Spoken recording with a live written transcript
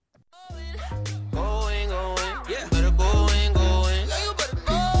Going, yeah. Better going. Yeah, you better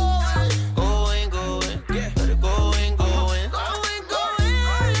going. Yeah, better going. Going,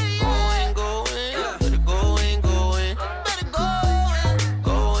 yeah. Better going. Better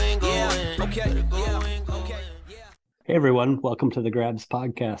going. Yeah, okay. Yeah, okay. Hey everyone, welcome to the Grabs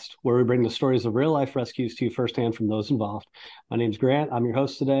podcast, where we bring the stories of real life rescues to you firsthand from those involved. My name's Grant. I'm your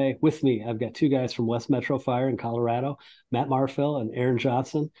host today. With me, I've got two guys from West Metro Fire in Colorado, Matt Marfil and Aaron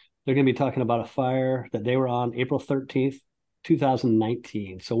Johnson. They're going to be talking about a fire that they were on April 13th,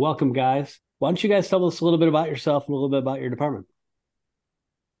 2019. So welcome, guys. Why don't you guys tell us a little bit about yourself and a little bit about your department?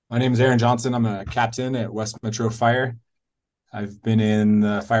 My name is Aaron Johnson. I'm a captain at West Metro Fire. I've been in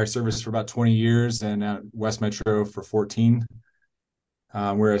the fire service for about 20 years and at West Metro for 14.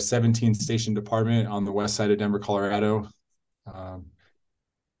 We're a 17 station department on the west side of Denver, Colorado.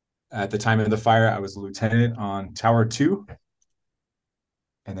 At the time of the fire, I was a lieutenant on Tower 2.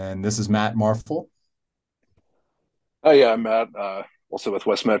 And then this is Matt Marfil. Oh yeah, I'm Matt. Also with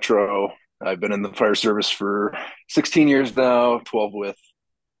West Metro. I've been in the fire service for 16 years now, 12 with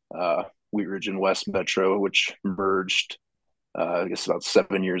Wheat Ridge and West Metro, which merged, I guess, about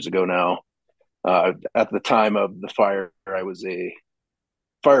 7 years ago now. At the time of the fire, I was a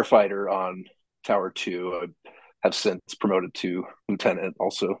firefighter on Tower 2. I have since promoted to lieutenant,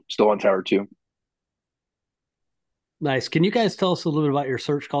 also still on Tower 2. Nice. Can you guys tell us a little bit about your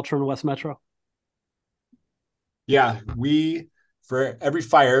search culture in West Metro? Yeah, for every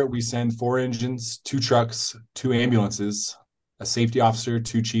fire, we send 4 engines, 2 trucks, 2 ambulances, a safety officer,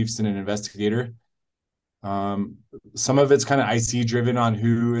 2 chiefs, and an investigator. Some of it's kind of IC driven on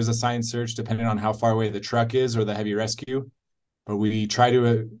who is assigned search, depending on how far away the truck is or the heavy rescue. But we try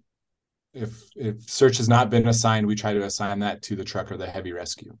to, if search has not been assigned, we try to assign that to the truck or the heavy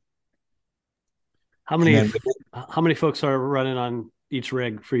rescue. How many folks are running on each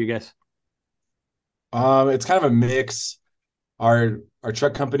rig for you guys? It's kind of a mix. Our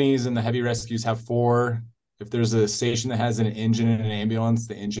truck companies and the heavy rescues have 4. If there's a station that has an engine and an ambulance,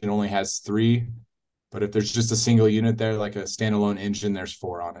 the engine only has 3. But if there's just a single unit there, like a standalone engine, there's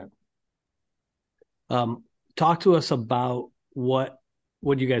 4 on it. Talk to us about what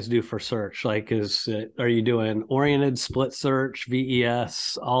you guys do for search. Like, are you doing oriented, split search,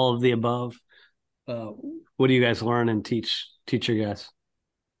 VES, all of the above? What do you guys learn and teach your guys?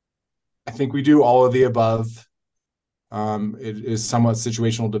 I think we do all of the above. It is somewhat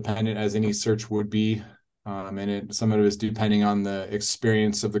situational dependent, as any search would be. And some of it is depending on the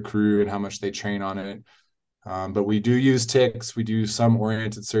experience of the crew and how much they train on it. But we do use ticks. We do some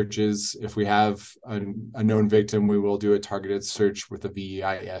oriented searches. If we have a known victim, we will do a targeted search with a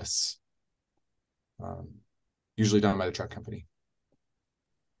VEIS, usually done by the truck company.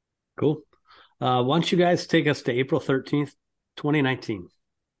 Cool. Why don't you guys take us to April 13th, 2019?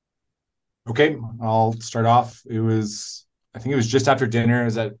 Okay, I'll start off. I think it was just after dinner. It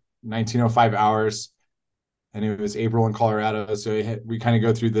was at 19:05 hours. And it was April in Colorado, so we kind of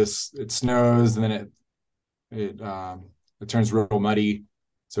go through this. It snows, and then it turns real muddy.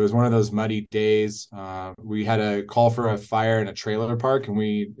 So it was one of those muddy days. We had a call for a fire in a trailer park, and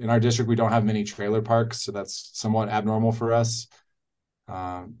in our district we don't have many trailer parks, so that's somewhat abnormal for us.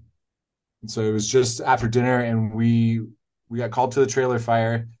 So it was just after dinner, and we got called to the trailer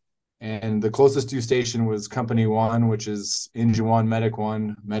fire, and the closest to station was Company 1, which is Engine 1, Medic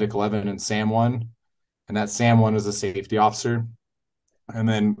 1, Medic 11, and SAM 1. And that SAM 1 was a safety officer. And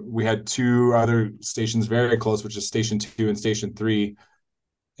then we had 2 other stations very close, which is Station 2 and Station 3.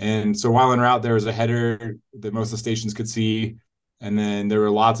 And so while en route, there was a header that most of the stations could see. And then there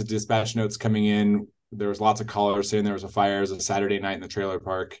were lots of dispatch notes coming in. There was lots of callers saying there was a fire. It was a Saturday night in the trailer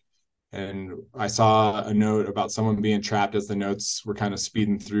park. And I saw a note about someone being trapped as the notes were kind of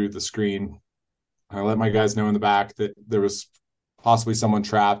speeding through the screen. I let my guys know in the back that there was possibly someone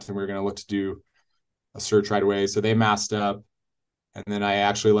trapped, and we were going to look to do a search right away. So they masked up, and then I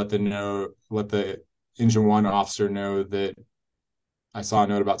actually let the Engine 1 officer know that I saw a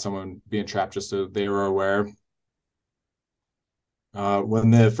note about someone being trapped, just so they were aware. When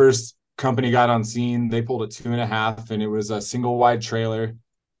the first company got on scene, they pulled a 2.5, and it was a single wide trailer,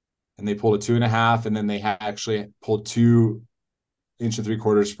 and they pulled a 2.5, and then they actually pulled 2 1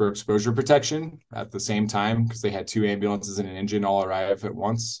 3/4 for exposure protection at the same time, because they had 2 ambulances and an engine all arrive at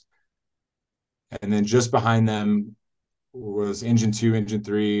once. And then just behind them was Engine 2, Engine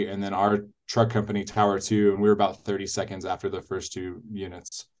 3, and then our truck company, Tower 2, and we were about 30 seconds after the first 2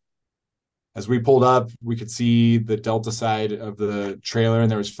 units. As we pulled up, we could see the Delta side of the trailer, and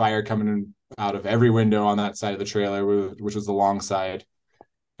there was fire coming out of every window on that side of the trailer, which was the long side.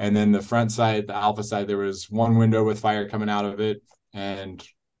 And then the front side, the Alpha side, there was one window with fire coming out of it, and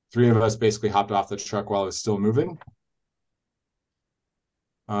three of us basically hopped off the truck while it was still moving.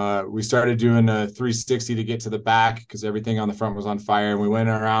 We started doing a 360 to get to the back because everything on the front was on fire. And we went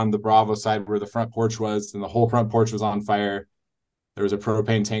around the Bravo side where the front porch was, and the whole front porch was on fire. There was a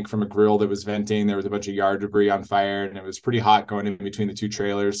propane tank from a grill that was venting. There was a bunch of yard debris on fire, and it was pretty hot going in between the two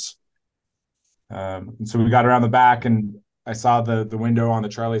trailers. And so we got around the back, and I saw the window on the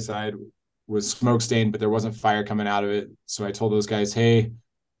Charlie side was smoke stained, but there wasn't fire coming out of it. So I told those guys, hey,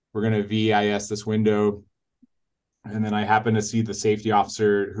 we're going to VIS this window. And then I happened to see the safety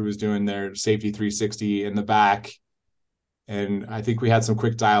officer who was doing their safety 360 in the back. And I think we had some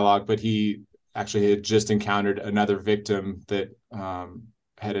quick dialogue, but he actually had just encountered another victim that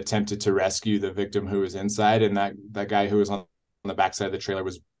had attempted to rescue the victim who was inside. And that guy who was on the backside of the trailer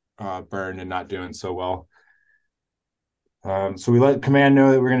was burned and not doing so well. So we let command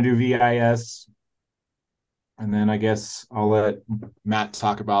know that we're going to do VIS. And then I guess I'll let Matt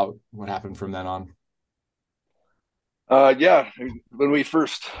talk about what happened from then on. Yeah, when we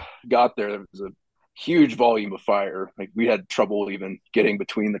first got there was a huge volume of fire. Like we had trouble even getting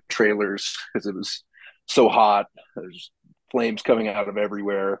between the trailers because it was so hot. There's flames coming out of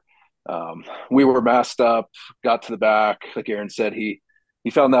everywhere. We were masked up, got to the back. Like Aaron said, he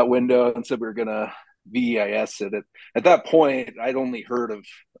found that window and said we were gonna VEIS it. At that point, I'd only heard of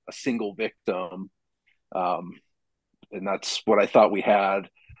a single victim, and that's what I thought we had.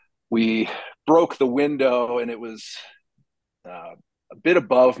 We broke the window, and it was a bit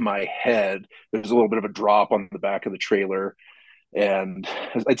above my head. There's a little bit of a drop on the back of the trailer, and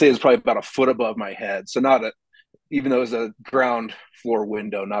I'd say it's probably about a foot above my head. So even though it was a ground floor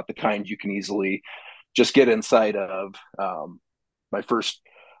window, not the kind you can easily just get inside of. My first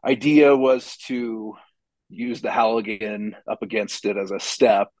idea was to use the halligan up against it as a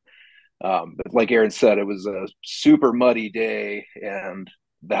step. But like Aaron said, it was a super muddy day, and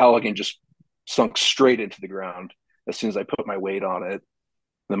the halligan just sunk straight into the ground as soon as I put my weight on it.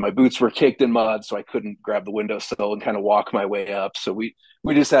 Then my boots were caked in mud, so I couldn't grab the windowsill and kind of walk my way up. So we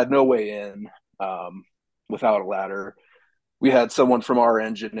just had no way in without a ladder. We had someone from our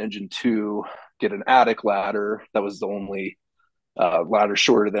engine 2, get an attic ladder. That was the only ladder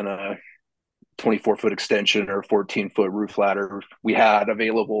shorter than a 24-foot extension or a 14-foot roof ladder we had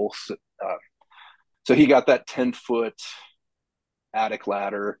available. So he got that 10-foot attic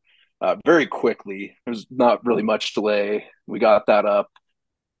ladder very quickly. There's not really much delay. We got that up.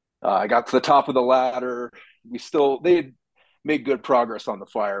 I got to the top of the ladder. They had made good progress on the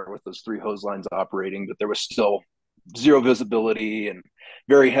fire with those 3 hose lines operating, but there was still zero visibility and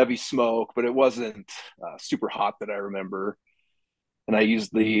very heavy smoke, but it wasn't super hot that I remember. And I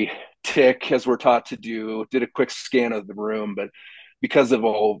used the tick, as we're taught to do, did a quick scan of the room, but because of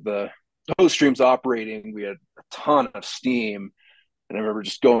all the hose streams operating, we had a ton of steam. And I remember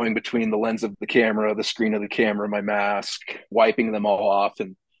just going between the lens of the camera, the screen of the camera, my mask, wiping them all off.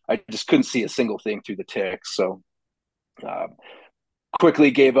 And I just couldn't see a single thing through the tick. So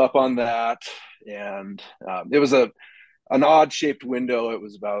quickly gave up on that. And it was an odd shaped window. It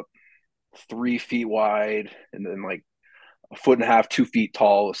was about 3 feet wide and then like a foot and a half, 2 feet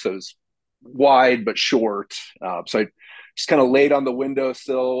tall. So it was wide but short. So I just kind of laid on the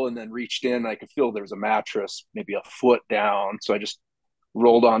windowsill and then reached in. I could feel there was a mattress maybe a foot down. So I just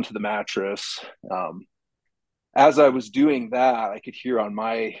rolled onto the mattress. As I was doing that, I could hear on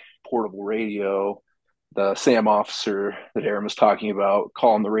my portable radio the SAM officer that Aaron was talking about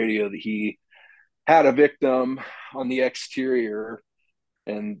call on the radio that he had a victim on the exterior.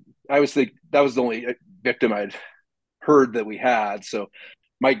 And I was thinking that was the only victim I'd heard that we had. So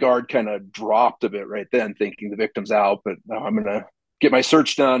my guard kind of dropped a bit right then, thinking the victim's out, but I'm going to get my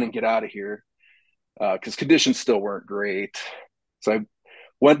search done and get out of here because conditions still weren't great. So I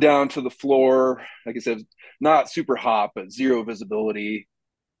went down to the floor. Like I said, not super hot, but zero visibility.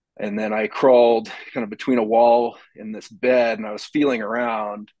 And then I crawled kind of between a wall and this bed, and I was feeling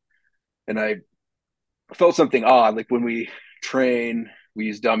around, and I felt something odd. Like when we train, we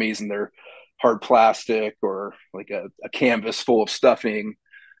use dummies and they're hard plastic or like a canvas full of stuffing.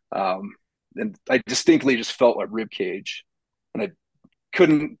 And I distinctly just felt like rib cage, and I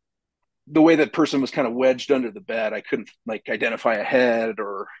couldn't, the way that person was kind of wedged under the bed, I couldn't like identify a head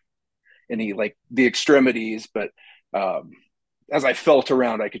or any like the extremities, but as I felt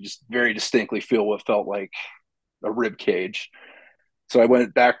around, I could just very distinctly feel what felt like a rib cage. So I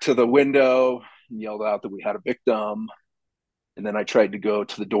went back to the window and yelled out that we had a victim. And then I tried to go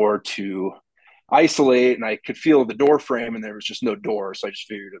to the door to isolate, and I could feel the door frame and there was just no door. So I just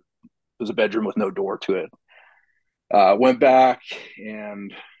figured it was a bedroom with no door to it. Went back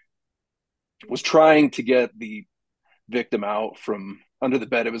and was trying to get the victim out from under the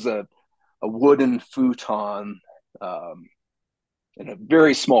bed. It was a wooden futon in a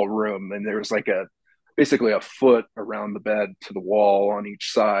very small room, and there was like basically a foot around the bed to the wall on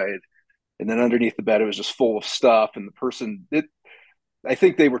each side, and then underneath the bed it was just full of stuff. And the person, I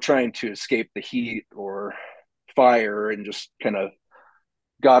think they were trying to escape the heat or fire and just kind of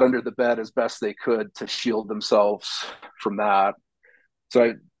got under the bed as best they could to shield themselves from that.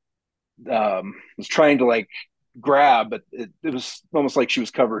 So I was trying to like grab, but it was almost like she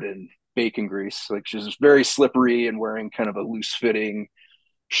was covered in bacon grease. Like she was very slippery and wearing kind of a loose fitting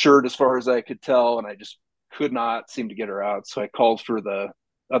shirt as far as I could tell. And I just could not seem to get her out. So I called for the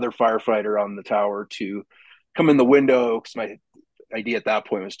other firefighter on the tower to come in the window, because my idea at that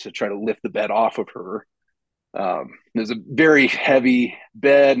point was to try to lift the bed off of her. It was a very heavy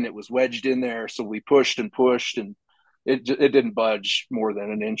bed and it was wedged in there. So we pushed and pushed, and it didn't budge more than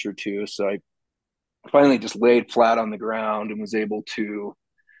an inch or two. So I finally just laid flat on the ground and was able to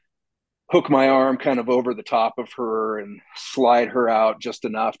hook my arm kind of over the top of her and slide her out just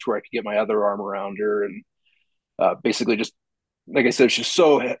enough to where I could get my other arm around her. And basically just, like I said, she's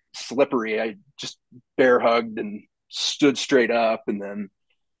so slippery. I just bear hugged and stood straight up. And then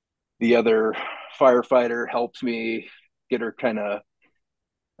the other firefighter helped me get her kind of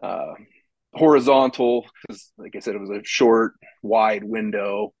horizontal, because like I said, it was a short, wide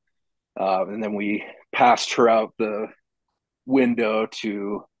window. And then we passed her out the window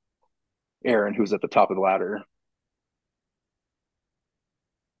to Aaron, who was at the top of the ladder.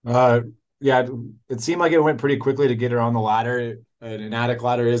 Yeah, it seemed like it went pretty quickly to get her on the ladder. An attic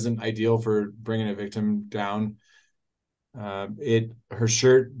ladder isn't ideal for bringing a victim down. Her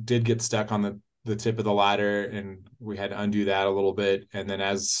shirt did get stuck on the tip of the ladder, and we had to undo that a little bit. And then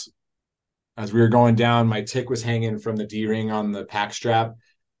as we were going down, my tick was hanging from the D-ring on the pack strap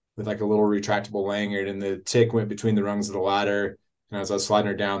with like a little retractable lanyard, and the tick went between the rungs of the ladder. And as I was sliding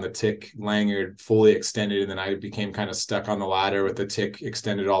her down, the tick lanyard fully extended, and then I became kind of stuck on the ladder with the tick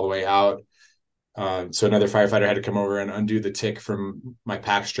extended all the way out. So another firefighter had to come over and undo the tick from my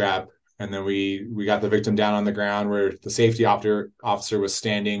pack strap. And then we got the victim down on the ground where the safety officer was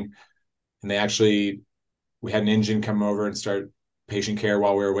standing. And we had an engine come over and start patient care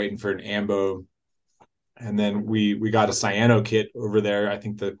while we were waiting for an ambo. And then we got a Cyanokit over there. I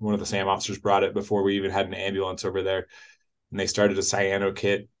think that one of the SAM officers brought it before we even had an ambulance over there. And they started a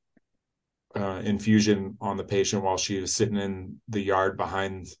Cyanokit infusion on the patient while she was sitting in the yard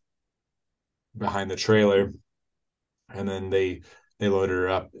behind the trailer. And then they loaded her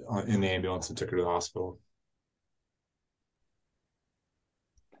up in the ambulance and took her to the hospital.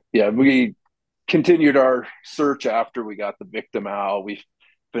 Yeah, we continued our search after we got the victim out. We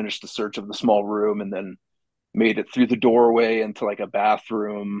finished the search of the small room and then made it through the doorway into like a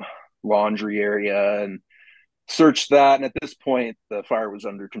bathroom, laundry area, and searched that. And at this point, the fire was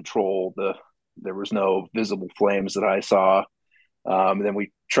under control. There was no visible flames that I saw. And then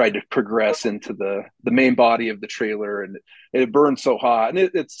we tried to progress into the main body of the trailer, and it burned so hot. And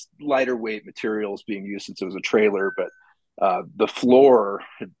it's lighter weight materials being used since it was a trailer, but the floor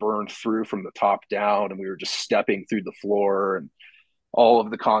had burned through from the top down, and we were just stepping through the floor, and all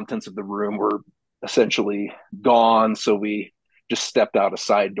of the contents of the room were essentially gone. So we just stepped out a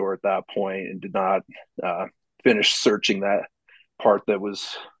side door at that point and did not finish searching that part that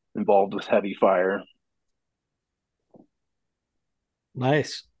was involved with heavy fire.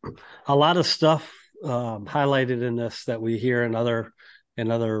 Nice. A lot of stuff highlighted in this that we hear in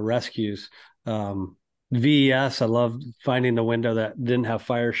other rescues. VES, I love finding the window that didn't have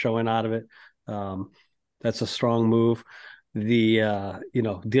fire showing out of it. That's a strong move. The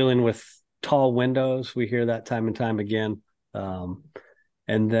dealing with tall windows, we hear that time and time again. And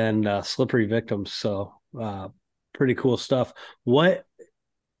then slippery victims. So pretty cool stuff. What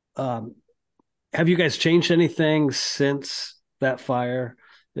have you guys changed anything since that fire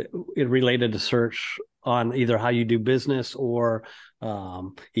it related to search on either how you do business or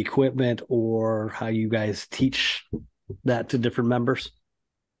equipment, or how you guys teach that to different members?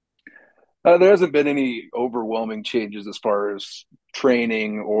 There hasn't been any overwhelming changes as far as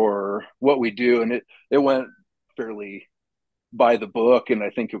training or what we do, and it went fairly by the book, and I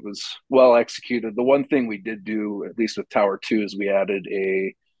think it was well executed. The one thing we did do, at least with Tower 2, is we added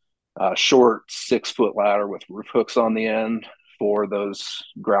a short 6-foot ladder with roof hooks on the end for those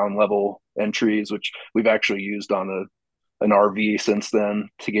ground level entries, which we've actually used on an RV since then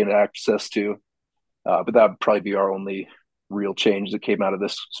to get access to. But that would probably be our only real change that came out of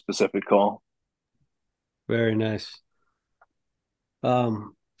this specific call. Very nice.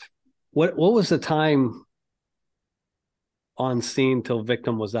 What was the time on scene till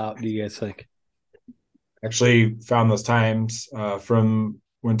victim was out, do you guys think? Actually found those times from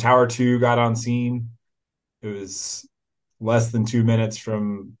when Tower 2 got on scene. It was less than 2 minutes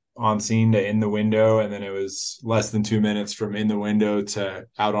from on scene to in the window, and then it was less than 2 minutes from in the window to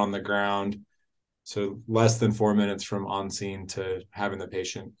out on the ground. So less than 4 minutes from on scene to having the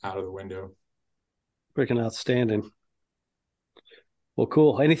patient out of the window. Freaking outstanding. Well,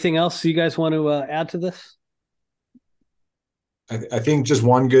 cool. Anything else you guys want to add to this? I think just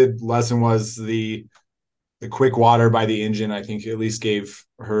one good lesson was the quick water by the engine. I think at least gave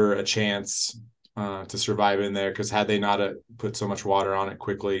her a chance to survive in there, because had they not put so much water on it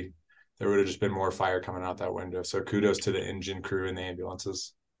quickly, there would have just been more fire coming out that window. So kudos to the engine crew and the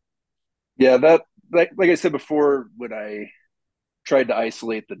ambulances. Yeah, that like I said before, when I tried to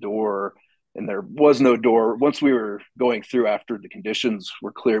isolate the door and there was no door, once we were going through after the conditions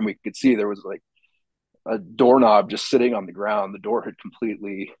were clear and we could see there was like a doorknob just sitting on the ground. The door had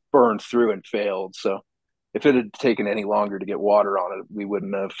completely burned through and failed. So if it had taken any longer to get water on it, we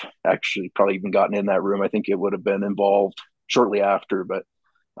wouldn't have actually probably even gotten in that room. I think it would have been involved shortly after. But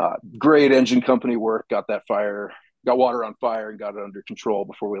great engine company work, got water on fire and got it under control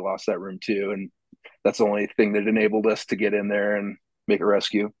before we lost that room too. And that's the only thing that enabled us to get in there and make a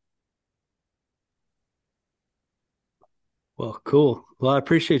rescue. Well, cool. Well, I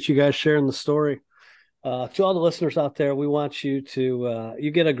appreciate you guys sharing the story. To all the listeners out there, we want you to,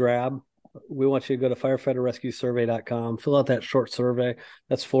 you get a grab. We want you to go to firefighterrescuesurvey.com, fill out that short survey.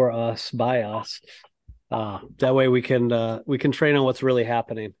 That's for us, by us. That way we can train on what's really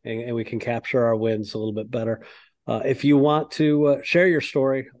happening, and we can capture our wins a little bit better. If you want to share your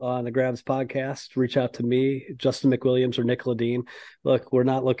story on the Grabs podcast, reach out to me, Justin McWilliams, or Nick Ledeen. Look, we're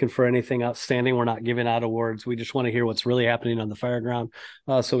not looking for anything outstanding. We're not giving out awards. We just want to hear what's really happening on the fire ground,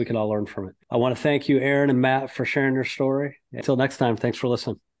 so we can all learn from it. I want to thank you, Aaron and Matt, for sharing your story. Until next time, thanks for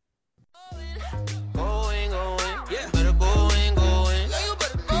listening.